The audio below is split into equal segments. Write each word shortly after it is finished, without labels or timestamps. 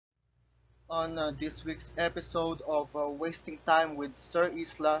On this week's episode of Wasting Time with Sir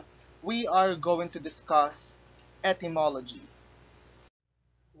Isla, we are going to discuss etymology.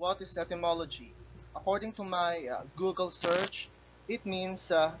 What is etymology? According to my Google search, it means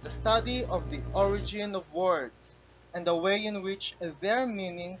the study of the origin of words and the way in which their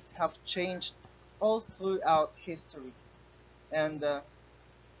meanings have changed all throughout history. And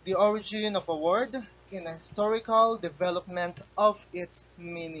the origin of a word in a historical development of its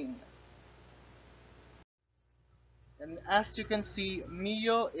meaning. And as you can see,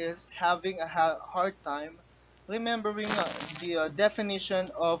 Mio is having a hard time remembering the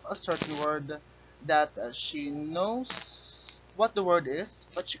definition of a certain word that she knows what the word is,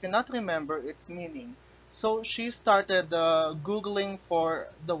 but she cannot remember its meaning. So she started Googling for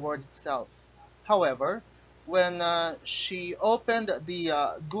the word itself. However, when she opened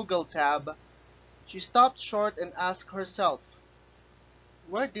the Google tab, she stopped short and asked herself,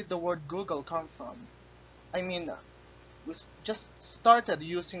 where did the word Google come from? I mean, we just started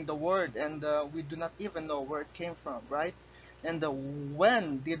using the word and we do not even know where it came from, right? And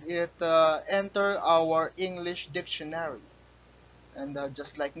when did it enter our English dictionary? And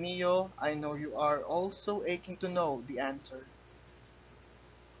just like Mio, I know you are also aching to know the answer.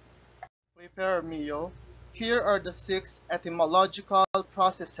 Prepare, Mio. Here are the 6 etymological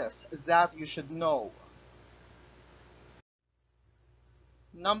processes that you should know.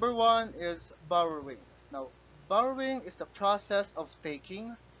 Number 1 is borrowing. Now, borrowing is the process of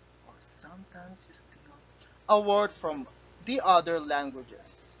taking, or sometimes you steal, a word from the other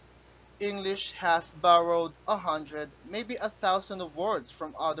languages. English has borrowed 100, maybe 1,000 of words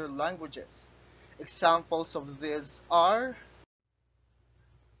from other languages. Examples of these are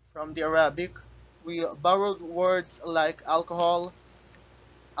from the Arabic. We borrowed words like alcohol,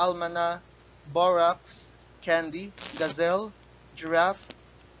 almana, borax, candy, gazelle, giraffe,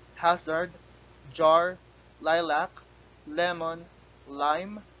 hazard, jar, lilac, lemon,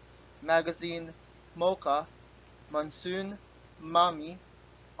 lime, magazine, mocha, monsoon, mommy,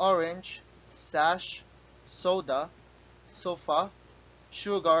 orange, sash, soda, sofa,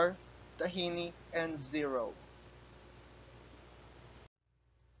 sugar, tahini, and zero.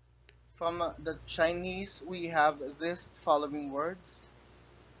 From the Chinese, we have these following words: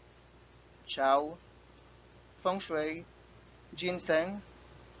 chow, feng shui, ginseng,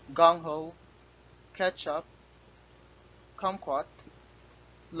 gong ho, ketchup, kumquat,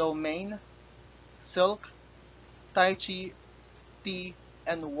 lo mein, silk, tai chi, tea,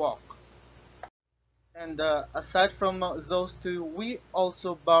 and wok. And aside from those two, we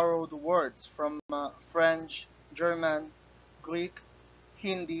also borrowed words from French, German, Greek,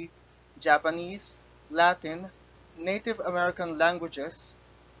 Hindi, Japanese, Latin, Native American languages,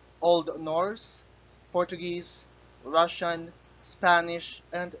 Old Norse, Portuguese, Russian, Spanish,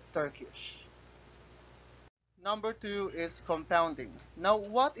 and Turkish. Number 2 is compounding. Now,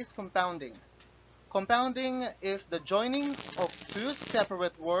 what is compounding? Compounding is the joining of two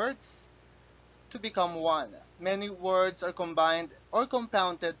separate words to become one. Many words are combined or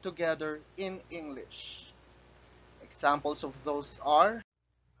compounded together in English. Examples of those are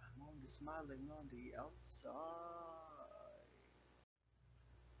I'm only smiling on the outside.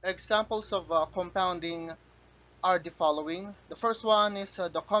 Examples of compounding are the following. The first one is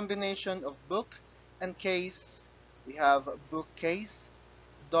the combination of book and case. We have bookcase.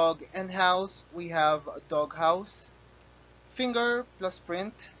 Dog and house. We have dog house. Finger plus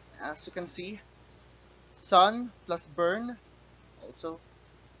print, as you can see. Sun plus burn, also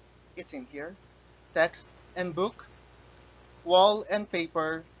it's in here. Text and book, wall and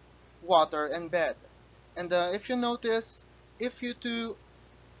paper, water and bed. And if you notice, if you two,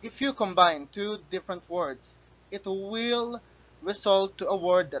 if you combine two different words, it will result to a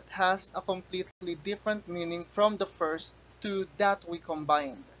word that has a completely different meaning from the first two that we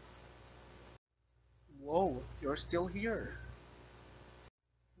combined. Whoa, you're still here.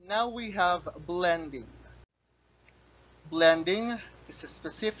 Now we have blending. Blending is a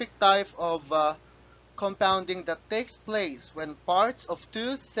specific type of compounding that takes place when parts of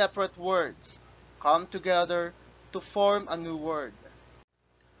two separate words come together to form a new word.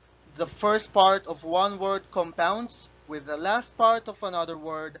 The first part of one word compounds with the last part of another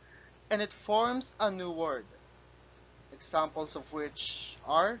word and it forms a new word. Examples of which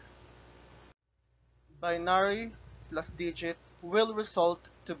are binary plus digit will result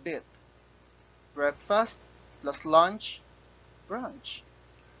to bit. Breakfast plus lunch, brunch.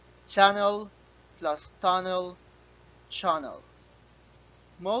 Channel plus tunnel, channel.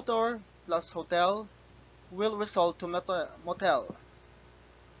 Motor plus hotel will result to motel.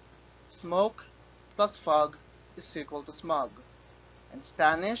 Smoke plus fog is equal to smog. And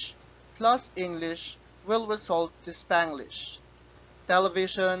Spanish plus English will result to Spanglish.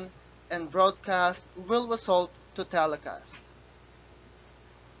 Television and broadcast will result to telecast.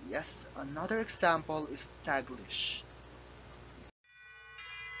 Yes, another example is Taglish.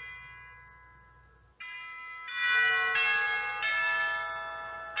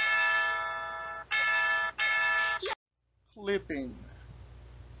 Clipping.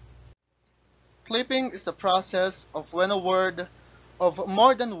 Clipping is the process of when a word of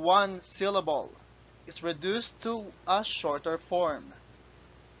more than one syllable is reduced to a shorter form.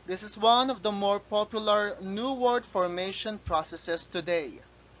 This is one of the more popular new word formation processes today.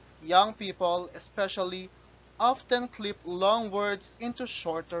 Young people, especially, often clip long words into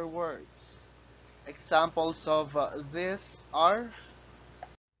shorter words. Examples of this are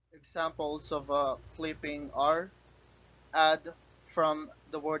examples of clipping are ad from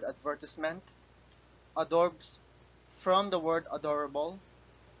the word advertisement, adorbs from the word adorable,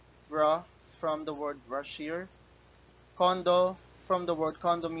 bra from the word brashear, condo from the word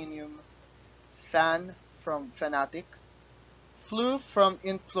condominium, fan from fanatic, flu from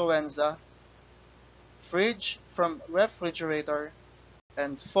influenza, fridge from refrigerator,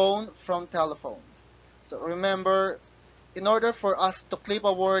 and phone from telephone. So remember, in order for us to clip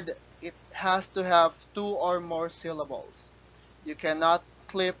a word, it has to have two or more syllables. You cannot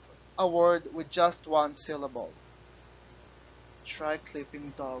clip a word with just one syllable. Try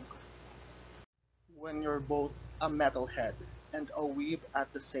clipping dog when you're both a metalhead and a weeb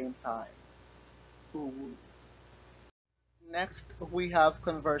at the same time. Ooh. Next, we have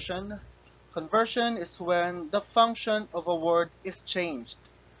conversion. Conversion is when the function of a word is changed.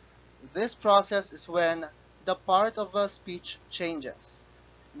 This process is when the part of a speech changes.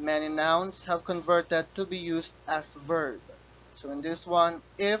 Many nouns have converted to be used as verb. So in this one,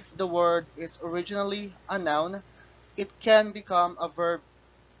 if the word is originally a noun, it can become a verb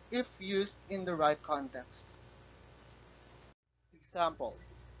if used in the right context. Example,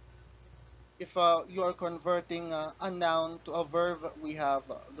 if you are converting a noun to a verb, we have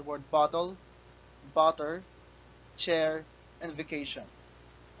the word bottle, butter, chair, and vacation.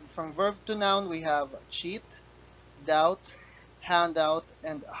 And from verb to noun, we have cheat, doubt, handout,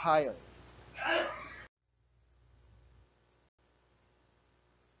 and hire.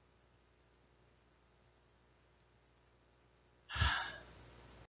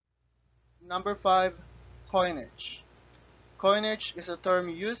 Number 5, coinage. Coinage is a term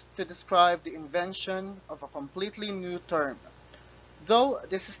used to describe the invention of a completely new term. Though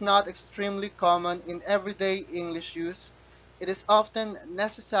this is not extremely common in everyday English use, it is often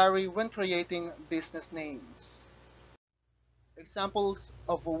necessary when creating business names. Examples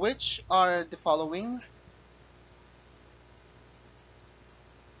of which are the following.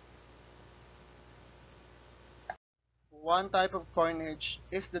 One type of coinage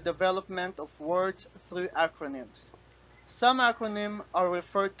is the development of words through acronyms. Some acronyms are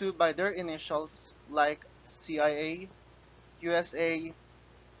referred to by their initials like CIA, USA,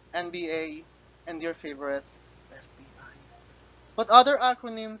 NBA, and your favorite FBI. But other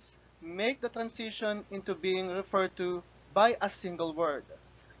acronyms make the transition into being referred to by a single word.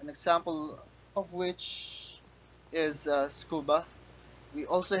 An example of which is scuba. We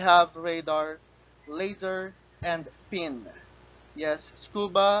also have radar, laser, and pin. Yes,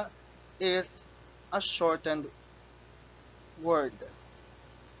 scuba is a shortened word.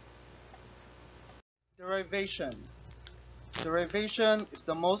 Derivation. Derivation is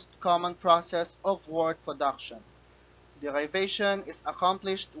the most common process of word production. Derivation is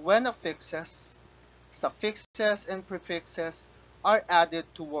accomplished when affixes, suffixes, and prefixes are added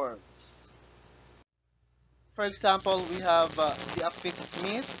to words. For example, we have the affix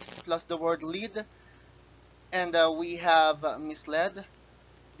mis plus the word lead, and we have misled,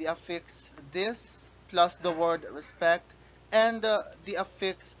 the affix this plus the word respect, and the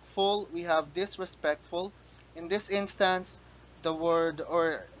affix full, we have disrespectful. In this instance, the word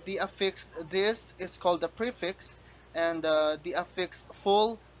or the affix this is called the prefix, and the affix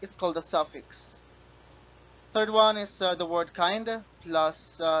full is called the suffix. Third one is the word kind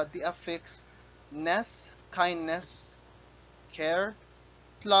plus the affix ness, kindness, care,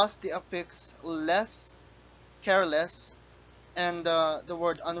 plus the affix less, careless, and the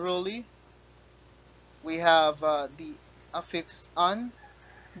word unruly. We have the affix un,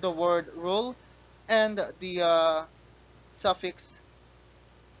 the word rule, and the suffix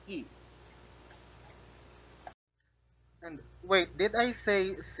e. And wait, did I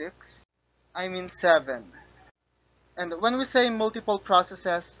say 6? I mean 7. And when we say multiple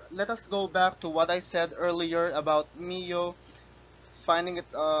processes, let us go back to what I said earlier about Mio finding it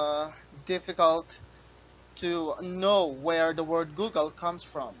difficult to know where the word Google comes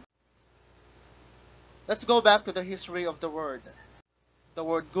from. Let's go back to the history of the word. The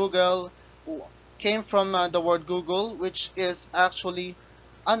word Google came from the word Google, which is actually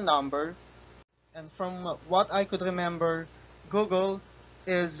a number. And from what I could remember, Google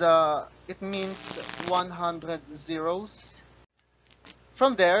is it means 100 zeros.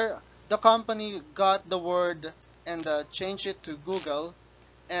 From there, the company got the word and changed it to Google.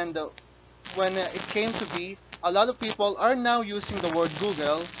 And when it came to be, a lot of people are now using the word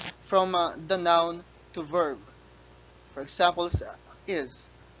Google from the noun to verb. For example, is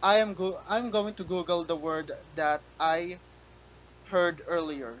I'm going to Google the word that I heard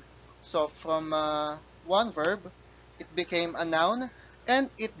earlier. So from one verb, it became a noun and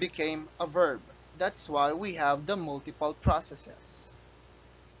it became a verb. That's why we have the multiple processes.